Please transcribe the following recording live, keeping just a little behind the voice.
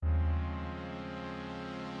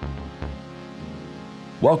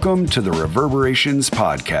Welcome to the Reverberations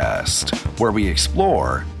Podcast, where we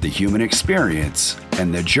explore the human experience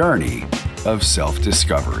and the journey of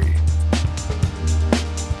self-discovery.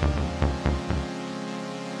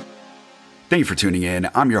 Thank you for tuning in.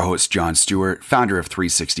 I'm your host, John Stewart, founder of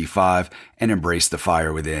 365 and Embrace the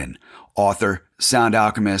Fire Within, author, sound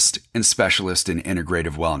alchemist, and specialist in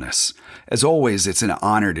integrative wellness. As always, it's an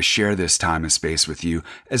honor to share this time and space with you,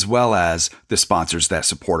 as well as the sponsors that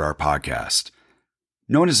support our podcast.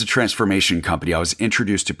 Known as a transformation company, I was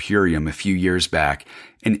introduced to Purium a few years back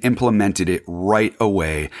and implemented it right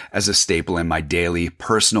away as a staple in my daily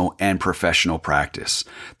personal and professional practice.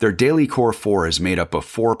 Their Daily Core 4 is made up of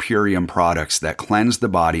 4 Purium products that cleanse the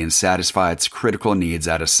body and satisfy its critical needs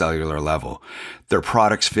at a cellular level. Their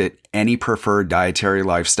products fit any preferred dietary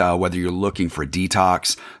lifestyle, whether you're looking for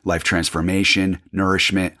detox, life transformation,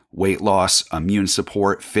 nourishment, weight loss, immune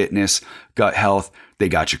support, fitness, gut health, they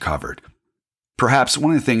got you covered. Perhaps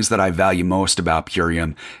one of the things that I value most about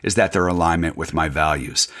Purium is that their alignment with my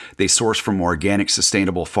values. They source from organic,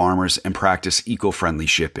 sustainable farmers and practice eco-friendly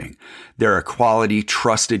shipping. They're a quality,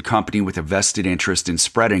 trusted company with a vested interest in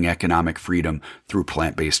spreading economic freedom through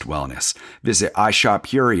plant-based wellness. Visit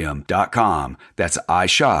iShopPurium.com. That's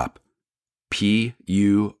iShop,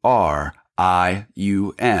 Purium.com.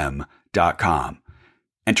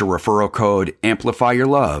 Enter referral code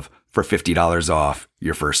AmplifyYourLove for $50 off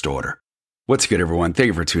your first order. What's good, everyone? Thank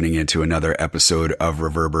you for tuning in to another episode of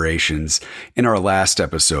Reverberations. In our last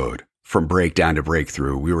episode, From Breakdown to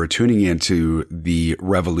Breakthrough, we were tuning into the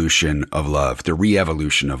revolution of love, the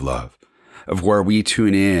re-evolution of love, of where we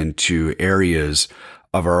tune in to areas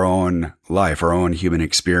of our own life, our own human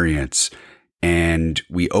experience, and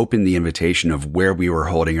we open the invitation of where we were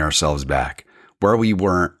holding ourselves back, where we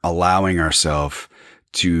weren't allowing ourselves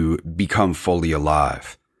to become fully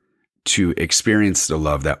alive, to experience the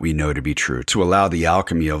love that we know to be true, to allow the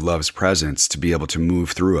alchemy of love's presence to be able to move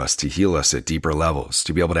through us, to heal us at deeper levels,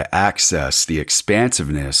 to be able to access the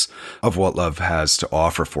expansiveness of what love has to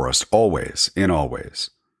offer for us always, in all ways,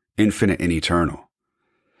 infinite and eternal.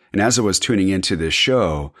 And as I was tuning into this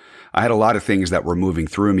show, I had a lot of things that were moving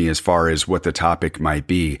through me as far as what the topic might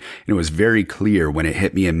be. And it was very clear when it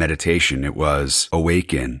hit me in meditation, it was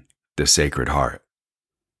awaken the sacred heart.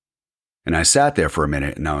 And I sat there for a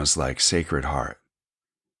minute and I was like, Sacred Heart,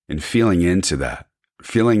 and feeling into that,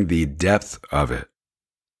 feeling the depth of it,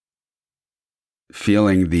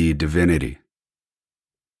 feeling the divinity,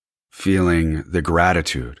 feeling the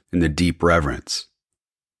gratitude and the deep reverence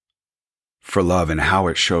for love and how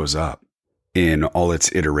it shows up in all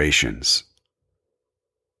its iterations,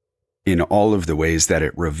 in all of the ways that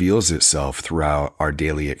it reveals itself throughout our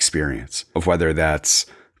daily experience, of whether that's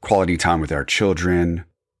quality time with our children,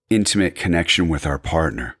 intimate connection with our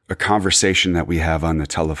partner, a conversation that we have on the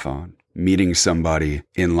telephone, meeting somebody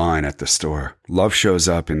in line at the store. Love shows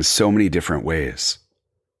up in so many different ways.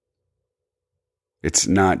 It's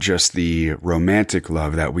not just the romantic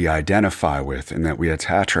love that we identify with and that we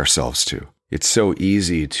attach ourselves to. It's so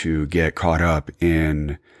easy to get caught up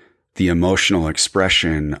in the emotional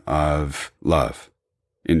expression of love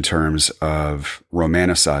in terms of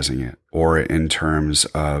romanticizing it or in terms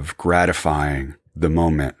of gratifying the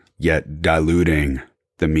moment, yet diluting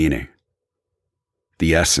the meaning,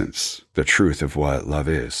 the essence, the truth of what love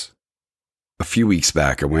is. A few weeks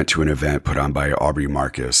back, I went to an event put on by Aubrey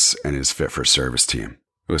Marcus and his Fit for Service team.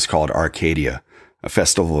 It was called Arcadia, a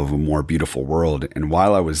festival of a more beautiful world. And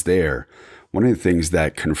while I was there, one of the things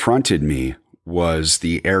that confronted me was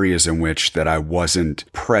the areas in which that I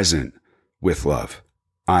wasn't present with love.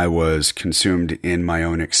 I was consumed in my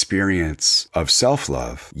own experience of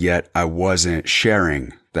self-love, yet I wasn't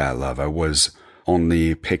sharing that love. I was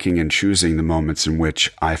only picking and choosing the moments in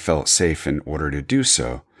which I felt safe in order to do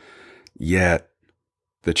so. Yet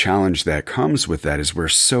the challenge that comes with that is we're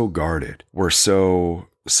so guarded. We're so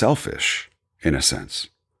selfish, in a sense,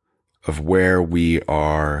 of where we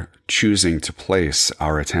are choosing to place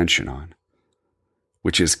our attention on,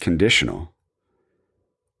 which is conditional.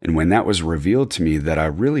 And when that was revealed to me that I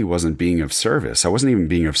really wasn't being of service, I wasn't even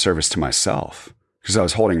being of service to myself because I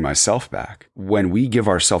was holding myself back. When we give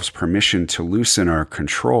ourselves permission to loosen our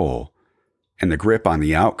control and the grip on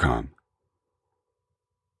the outcome,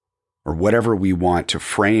 or whatever we want to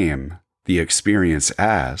frame the experience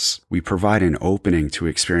as, we provide an opening to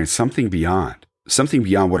experience something beyond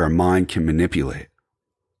what our mind can manipulate.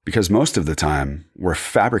 Because most of the time, we're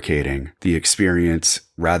fabricating the experience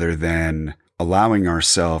rather than allowing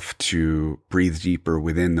ourselves to breathe deeper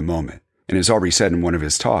within the moment. And as Aubrey said in one of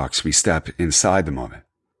his talks, we step inside the moment.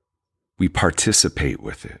 We participate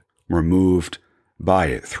with it. We're moved by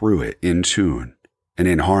it, through it, in tune. and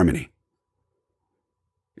in harmony.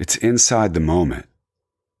 It's inside the moment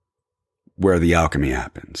where the alchemy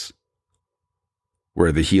happens,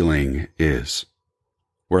 where the healing is,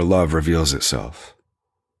 where love reveals itself,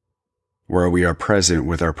 where we are present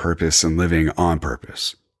with our purpose and living on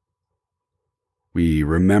purpose. We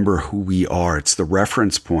remember who we are. It's the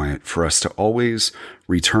reference point for us to always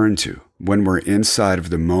return to when we're inside of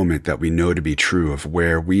the moment that we know to be true, of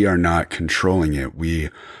where we are not controlling it. We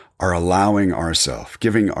are allowing ourselves,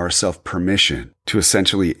 giving ourselves permission to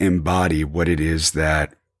essentially embody what it is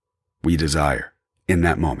that we desire in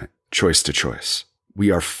that moment, choice to choice.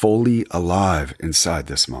 We are fully alive inside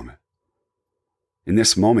this moment. And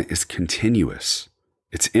this moment is continuous.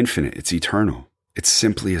 It's infinite. It's eternal. It's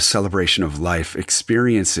simply a celebration of life,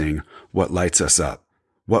 experiencing what lights us up,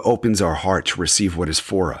 what opens our heart to receive what is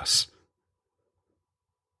for us.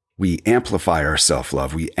 We amplify our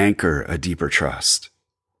self-love. We anchor a deeper trust.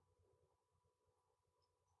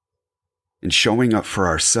 And showing up for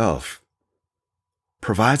ourselves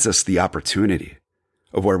provides us the opportunity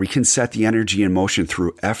of where we can set the energy in motion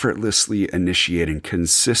through effortlessly initiating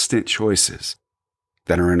consistent choices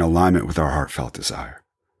that are in alignment with our heartfelt desire,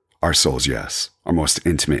 our soul's yes, our most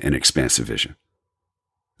intimate and expansive vision.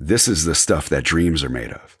 This is the stuff that dreams are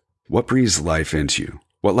made of. What breathes life into you?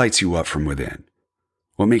 What lights you up from within?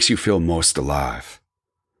 What makes you feel most alive?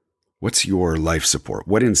 What's your life support?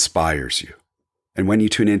 What inspires you? And when you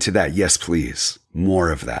tune into that, yes, please,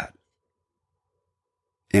 more of that.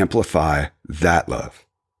 Amplify that love.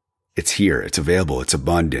 It's here, it's available, it's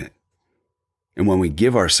abundant. And when we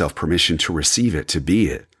give ourselves permission to receive it, to be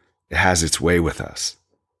it, it has its way with us.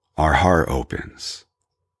 Our heart opens.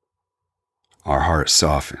 Our heart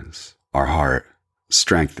softens. Our heart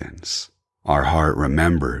strengthens. Our heart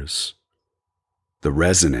remembers the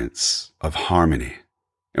resonance of harmony.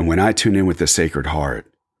 And when I tune in with the Sacred Heart,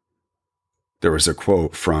 there was a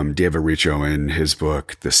quote from David Richo in his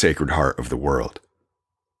book, The Sacred Heart of the World.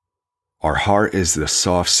 Our heart is the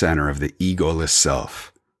soft center of the egoless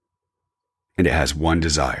self, and it has one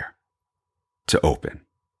desire: to open.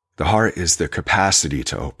 The heart is the capacity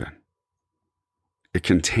to open. It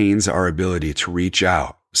contains our ability to reach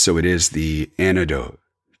out, so it is the antidote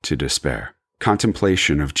to despair.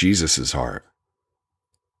 Contemplation of Jesus' heart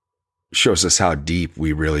shows us how deep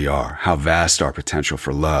we really are, how vast our potential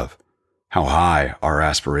for love, how high our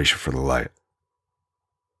aspiration for the light.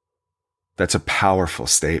 That's a powerful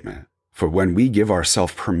statement. For when we give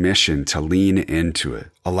ourselves permission to lean into it,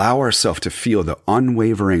 allow ourselves to feel the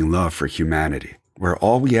unwavering love for humanity, where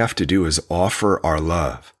all we have to do is offer our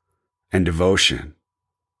love and devotion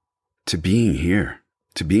to being here,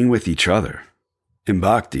 to being with each other. In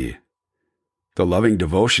Bhakti, the loving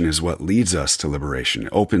devotion is what leads us to liberation. It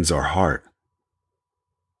opens our heart.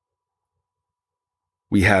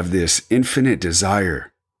 We have this infinite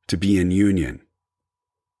desire to be in union,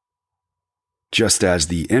 just as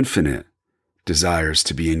the infinite desires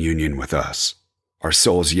to be in union with us. Our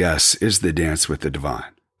soul's yes is the dance with the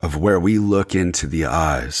divine, of where we look into the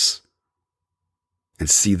eyes and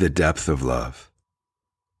see the depth of love.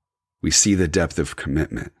 We see the depth of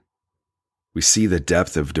commitment. We see the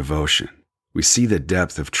depth of devotion. We see the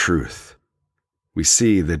depth of truth. We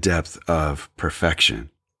see the depth of perfection.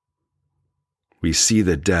 We see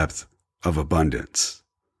the depth of abundance.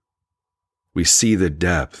 We see the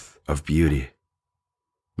depth of beauty.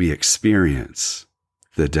 We experience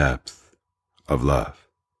the depth of love.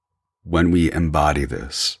 When we embody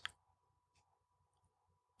this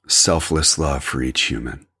selfless love for each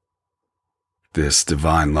human, this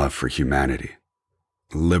divine love for humanity,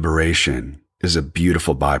 liberation is a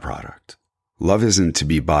beautiful byproduct. Love isn't to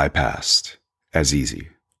be bypassed as easy,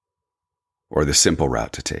 or the simple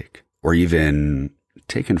route to take, or even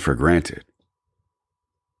taken for granted.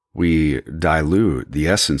 We dilute the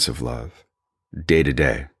essence of love day to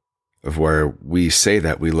day, of where we say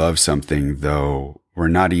that we love something, though we're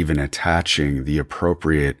not even attaching the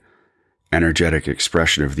appropriate energetic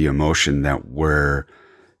expression of the emotion that we're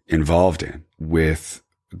involved in. With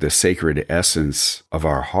the sacred essence of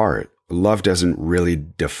our heart, love doesn't really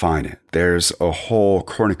define it. There's a whole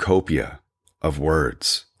cornucopia of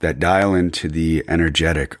words that dial into the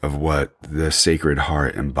energetic of what the Sacred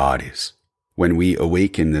Heart embodies. When we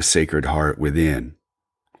awaken the Sacred Heart within,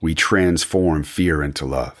 we transform fear into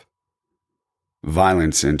love,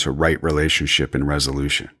 violence into right relationship and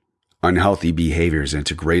resolution, unhealthy behaviors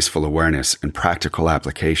into graceful awareness and practical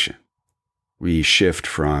application. We shift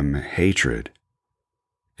from hatred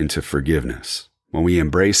into forgiveness. When we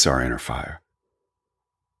embrace our inner fire,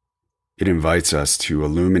 it invites us to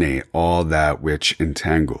illuminate all that which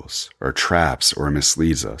entangles or traps or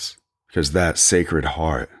misleads us, because that Sacred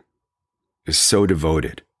Heart is so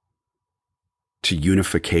devoted to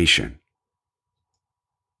unification,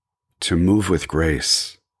 to move with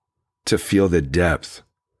grace, to feel the depth,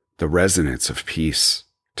 the resonance of peace,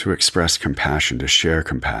 to express compassion, to share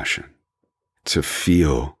compassion, to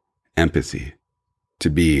feel empathy, to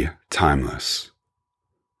be timeless,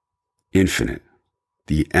 infinite,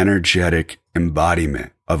 the energetic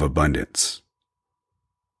embodiment of abundance,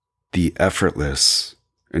 the effortless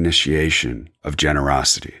initiation of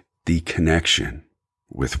generosity, the connection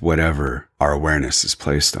with whatever our awareness is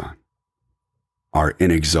placed on, our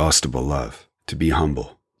inexhaustible love, to be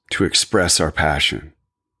humble, to express our passion,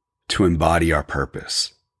 to embody our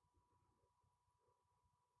purpose,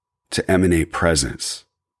 to emanate presence.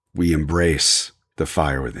 We embrace the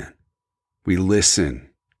fire within. We listen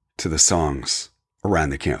to the songs around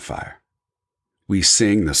the campfire. We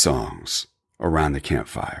sing the songs around the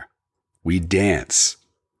campfire. We dance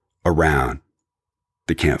around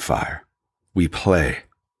the campfire. We play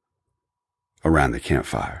around the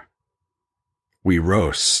campfire. We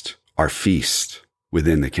roast our feast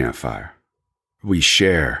within the campfire. We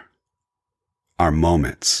share our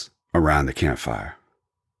moments around the campfire.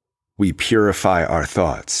 We purify our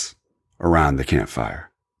thoughts around the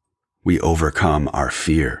campfire. We overcome our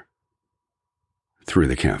fear through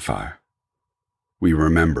the campfire. We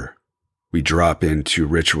remember. We drop into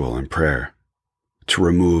ritual and prayer to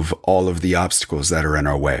remove all of the obstacles that are in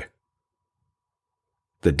our way,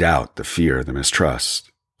 the doubt, the fear, the mistrust,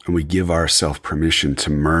 and we give ourselves permission to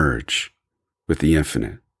merge with the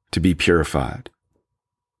infinite, to be purified,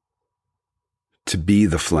 to be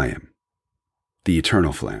the flame, the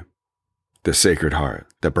eternal flame, the sacred heart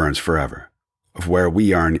that burns forever, of where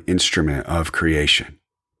we are an instrument of creation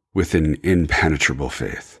with an impenetrable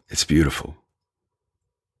faith. It's beautiful.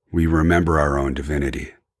 We remember our own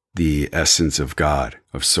divinity, the essence of God,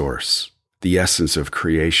 of Source, the essence of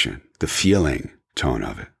creation, the feeling tone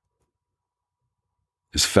of it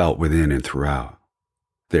is felt within and throughout.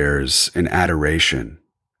 There's an adoration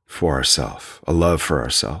for ourself, a love for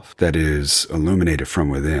ourself that is illuminated from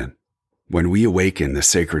within. When we awaken the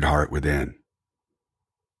sacred heart within,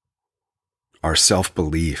 our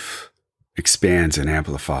self-belief expands and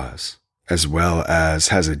amplifies, as well as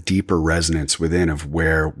has a deeper resonance within of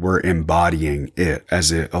where we're embodying it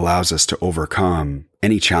as it allows us to overcome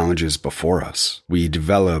any challenges before us. We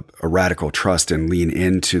develop a radical trust and lean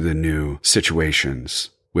into the new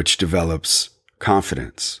situations, which develops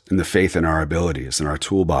confidence in the faith in our abilities and our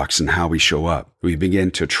toolbox and how we show up. We begin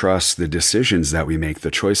to trust the decisions that we make, the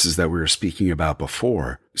choices that we were speaking about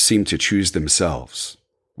before seem to choose themselves.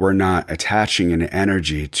 We're not attaching an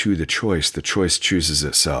energy to the choice chooses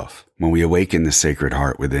itself. When we awaken the sacred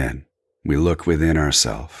heart within, we look within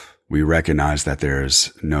ourselves. We recognize that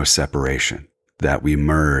there's no separation, that we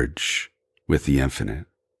merge with the infinite,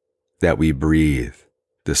 that we breathe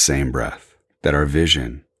the same breath, that our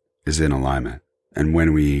vision is in alignment. And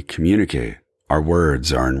when we communicate, our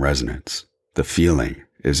words are in resonance. The feeling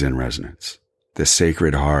is in resonance. The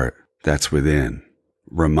sacred heart that's within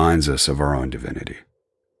reminds us of our own divinity.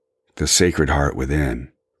 The sacred heart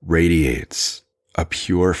within radiates a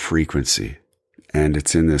pure frequency, and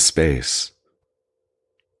it's in this space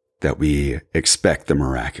that we expect the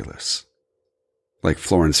miraculous. Like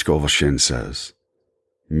Florence Scovel Shinn says,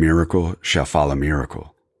 miracle shall follow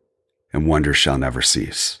miracle, and wonder shall never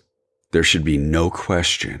cease. There should be no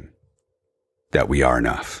question that we are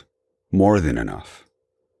enough, more than enough.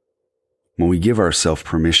 When we give ourselves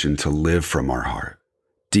permission to live from our heart,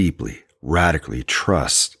 deeply, radically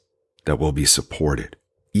trust that we'll be supported,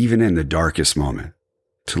 even in the darkest moment,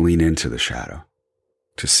 to lean into the shadow,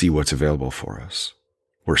 to see what's available for us.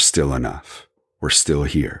 We're still enough. We're still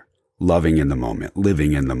here, loving in the moment,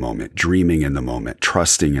 living in the moment, dreaming in the moment,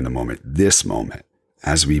 trusting in the moment, this moment,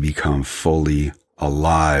 as we become fully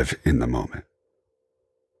alive in the moment.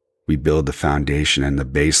 We build the foundation and the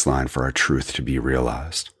baseline for our truth to be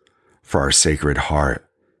realized, for our sacred heart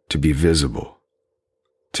to be visible,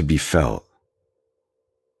 to be felt,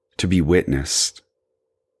 to be witnessed,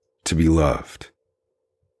 to be loved.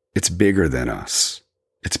 It's bigger than us.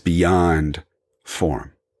 It's beyond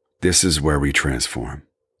form. This is where we transform,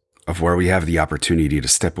 of where we have the opportunity to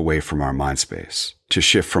step away from our mind space, to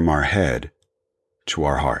shift from our head to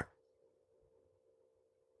our heart.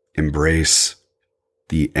 Embrace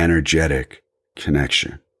the energetic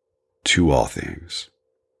connection to all things,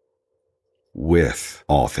 with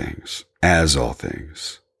all things, as all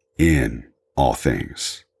things, in all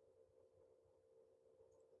things,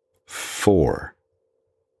 for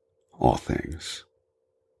all things,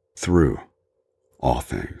 through all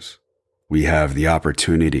things. We have the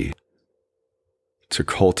opportunity to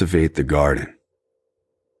cultivate the garden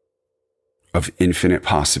of infinite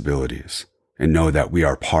possibilities and know that we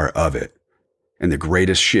are part of it and the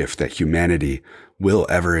greatest shift that humanity will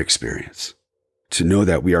ever experience. To know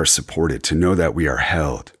that we are supported, to know that we are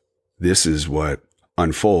held. This is what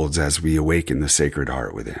unfolds as we awaken the Sacred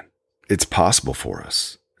Heart within. It's possible for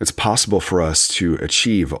us. It's possible for us to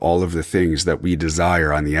achieve all of the things that we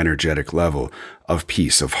desire on the energetic level of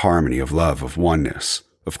peace, of harmony, of love, of oneness.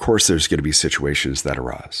 Of course, there's going to be situations that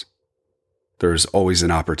arise. There's always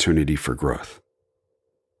an opportunity for growth.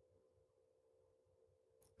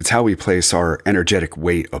 It's how we place our energetic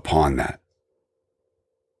weight upon that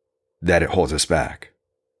it holds us back.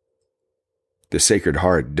 The Sacred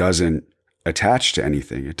Heart doesn't attach to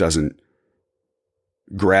anything. It doesn't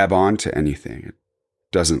grab onto anything. It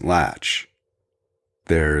doesn't latch.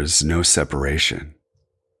 There's no separation.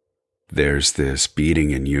 There's this beating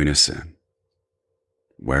in unison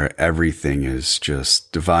where everything is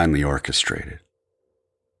just divinely orchestrated.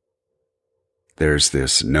 There's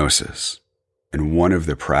this gnosis. And one of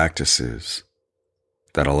the practices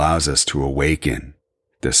that allows us to awaken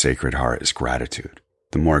the Sacred Heart is gratitude.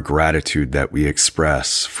 The more gratitude that we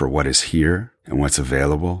express for what is here and what's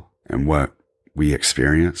available and what we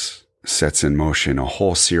experience sets in motion a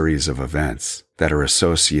whole series of events that are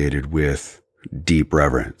associated with deep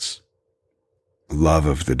reverence, love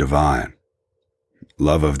of the divine,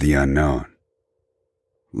 love of the unknown,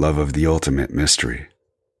 love of the ultimate mystery,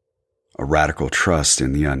 a radical trust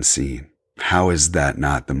in the unseen. How is that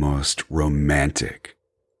not the most romantic,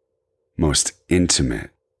 most intimate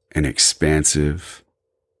and expansive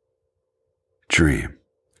dream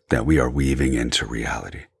that we are weaving into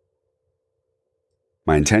reality?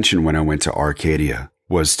 My intention when I went to Arcadia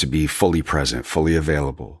was to be fully present, fully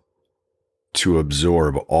available, to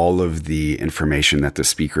absorb all of the information that the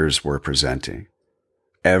speakers were presenting,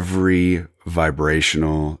 every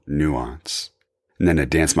vibrational nuance, and then to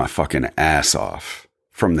dance my fucking ass off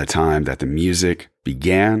from the time that the music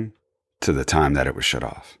began to the time that it was shut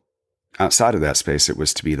off. Outside of that space, it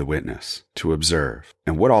was to be the witness, to observe.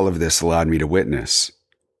 And what all of this allowed me to witness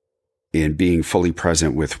in being fully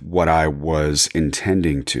present with what I was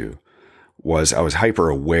intending to was I was hyper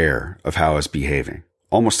aware of how I was behaving,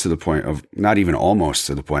 almost to the point of, not even almost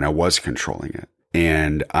to the point, I was controlling it.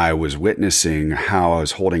 And I was witnessing how I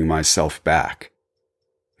was holding myself back.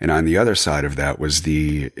 And on the other side of that was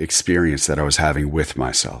the experience that I was having with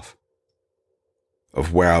myself,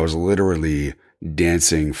 of where I was literally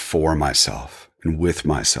dancing for myself and with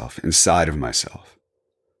myself, inside of myself.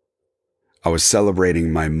 I was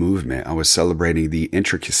celebrating my movement. I was celebrating the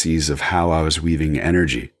intricacies of how I was weaving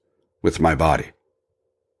energy with my body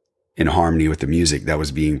in harmony with the music that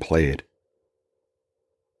was being played.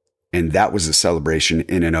 And that was a celebration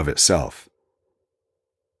in and of itself.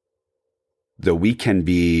 Though we can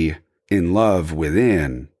be in love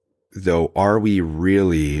within, though, are we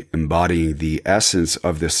really embodying the essence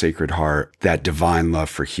of the Sacred Heart, that divine love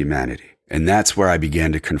for humanity? And that's where I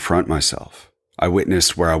began to confront myself. I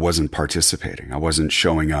witnessed where I wasn't participating. I wasn't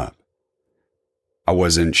showing up. I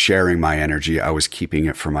wasn't sharing my energy. I was keeping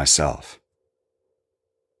it for myself.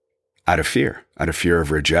 Out of fear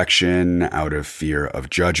of rejection, out of fear of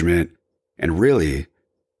judgment. And really,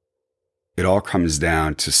 it all comes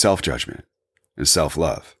down to self-judgment and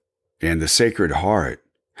self-love. And the Sacred Heart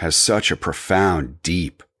has such a profound,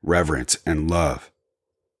 deep reverence and love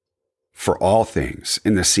for all things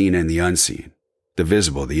in the seen and the unseen, the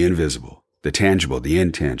visible, the invisible, the tangible, the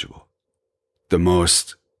intangible, the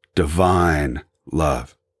most divine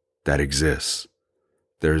love that exists.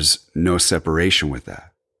 There's no separation with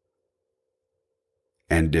that.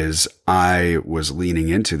 And as I was leaning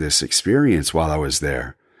into this experience while I was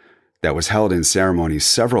there, that was held in ceremonies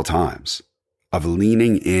several times, of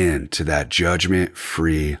leaning in to that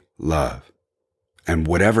judgment-free love. And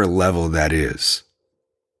whatever level that is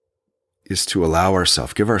to allow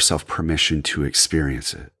ourselves, give ourselves permission to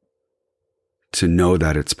experience it, to know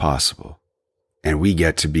that it's possible. And we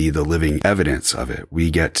get to be the living evidence of it. We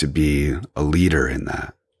get to be a leader in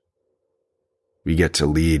that. We get to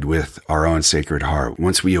lead with our own Sacred Heart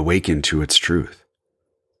once we awaken to its truth.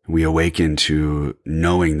 We awaken to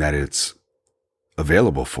knowing that it's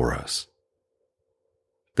available for us,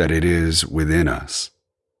 that it is within us.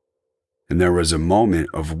 And there was a moment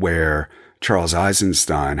of where Charles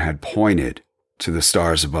Eisenstein had pointed to the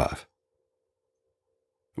stars above.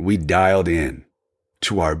 We dialed in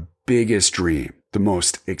to our biggest dream, the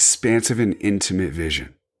most expansive and intimate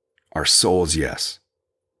vision, our soul's yes.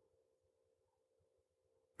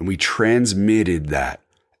 And we transmitted that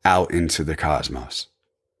out into the cosmos.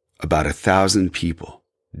 About 1,000 people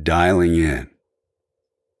dialing in,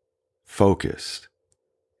 focused,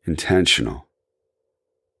 intentional,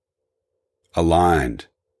 aligned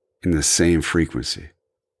in the same frequency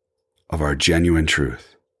of our genuine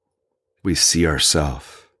truth, we see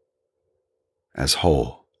ourselves as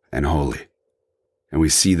whole and holy. And we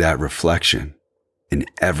see that reflection in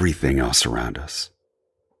everything else around us.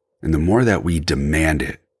 And the more that we demand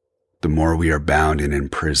it, the more we are bound and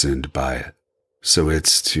imprisoned by it. So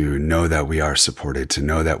it's to know that we are supported, to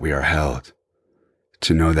know that we are held,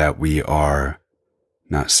 to know that we are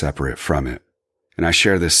not separate from it. And I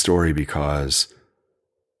share this story because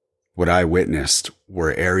what I witnessed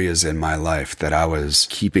were areas in my life that I was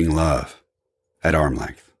keeping love at arm's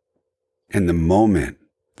length. And the moment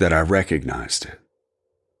that I recognized it,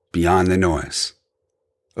 beyond the noise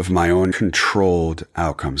of my own controlled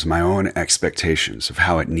outcomes, my own expectations of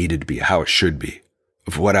how it needed to be, how it should be,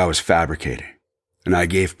 of what I was fabricating, and I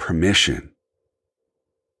gave permission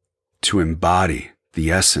to embody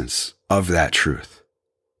the essence of that truth,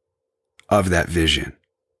 of that vision,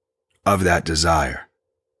 of that desire,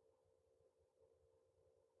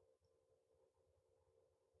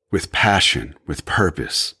 with passion, with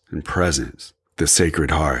purpose and presence, the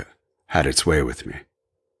Sacred Heart had its way with me.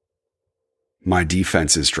 My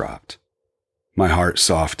defenses dropped. My heart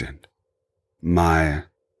softened. My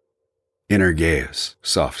inner gaze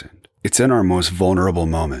softened. It's in our most vulnerable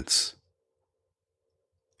moments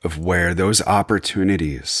of where those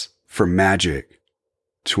opportunities for magic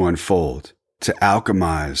to unfold, to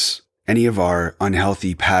alchemize any of our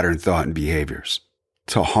unhealthy pattern thought and behaviors,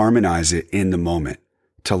 to harmonize it in the moment,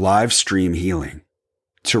 to live stream healing,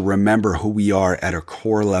 to remember who we are at a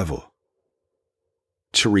core level,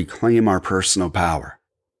 to reclaim our personal power,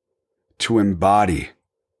 to embody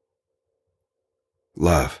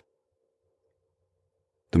love.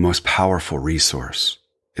 The most powerful resource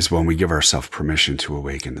is when we give ourselves permission to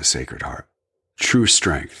awaken the Sacred Heart. True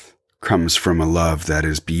strength comes from a love that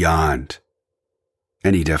is beyond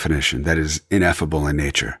any definition, that is ineffable in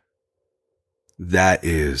nature. That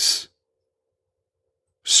is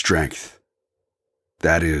strength.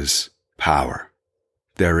 That is power.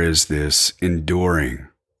 There is this enduring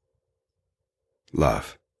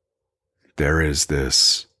love. There is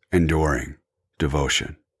this enduring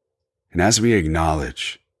devotion. And as we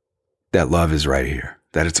acknowledge that love is right here,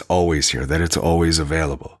 that it's always here, that it's always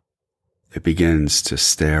available, it begins to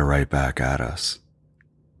stare right back at us,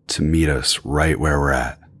 to meet us right where we're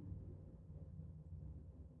at,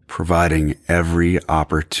 providing every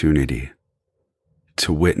opportunity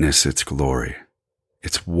to witness its glory,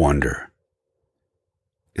 its wonder,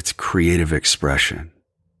 its creative expression,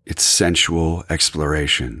 its sensual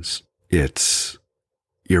explorations, its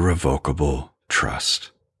irrevocable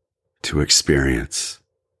trust to experience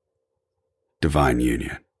divine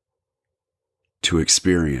union, to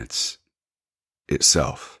experience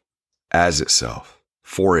itself, as itself,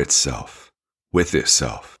 for itself, with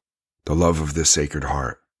itself. The love of the Sacred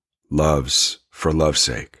Heart loves for love's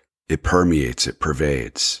sake. It permeates, it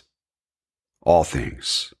pervades all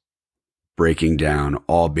things, breaking down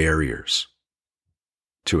all barriers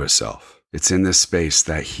to itself. It's in this space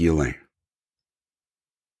that healing,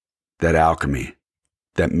 that alchemy,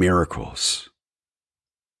 that miracles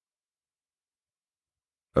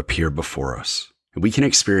appear before us. And we can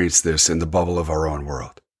experience this in the bubble of our own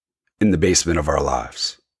world, in the basement of our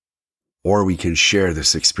lives. Or we can share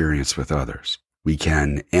this experience with others. We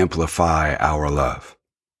can amplify our love.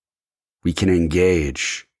 We can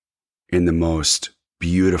engage in the most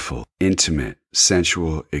beautiful, intimate,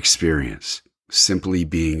 sensual experience, simply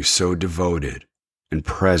being so devoted and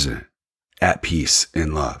present, at peace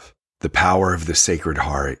in love. The power of the Sacred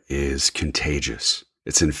Heart is contagious.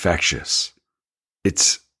 It's infectious.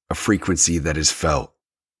 It's a frequency that is felt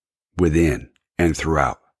within and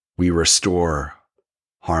throughout. We restore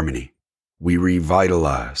harmony. We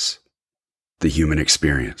revitalize the human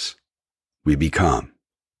experience. We become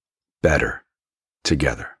better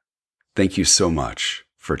together. Thank you so much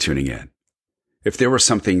for tuning in. If there was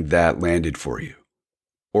something that landed for you,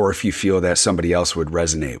 or if you feel that somebody else would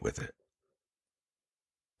resonate with it,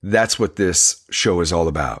 that's what this show is all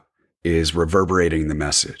about, is reverberating the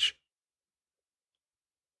message.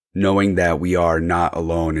 Knowing that we are not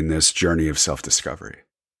alone in this journey of self-discovery.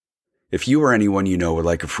 If you or anyone you know would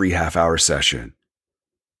like a free half-hour session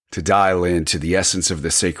to dial into the essence of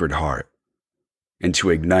the Sacred Heart and to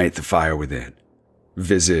ignite the fire within,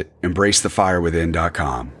 visit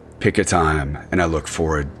embracethefirewithin.com. Pick a time, and I look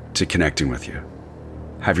forward to connecting with you.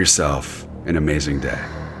 Have yourself an amazing day.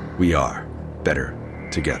 We are better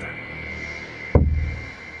together.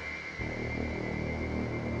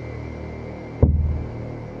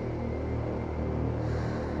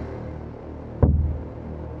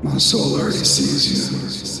 My soul already sees you.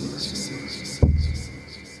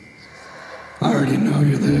 I already know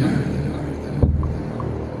you're there.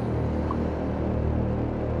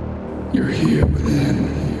 You're here within.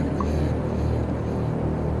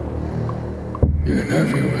 You're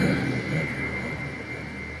everywhere.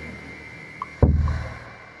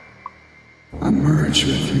 I merge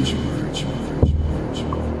with you.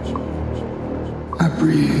 I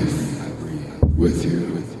breathe with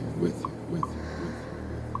you.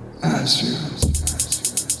 As you.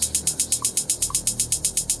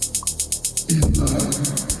 In love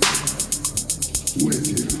with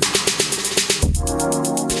you.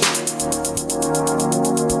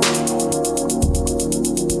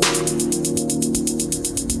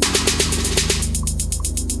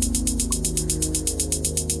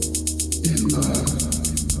 In love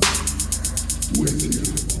with you.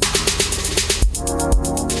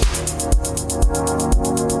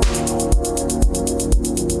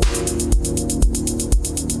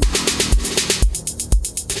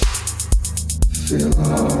 Feel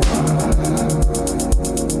alright.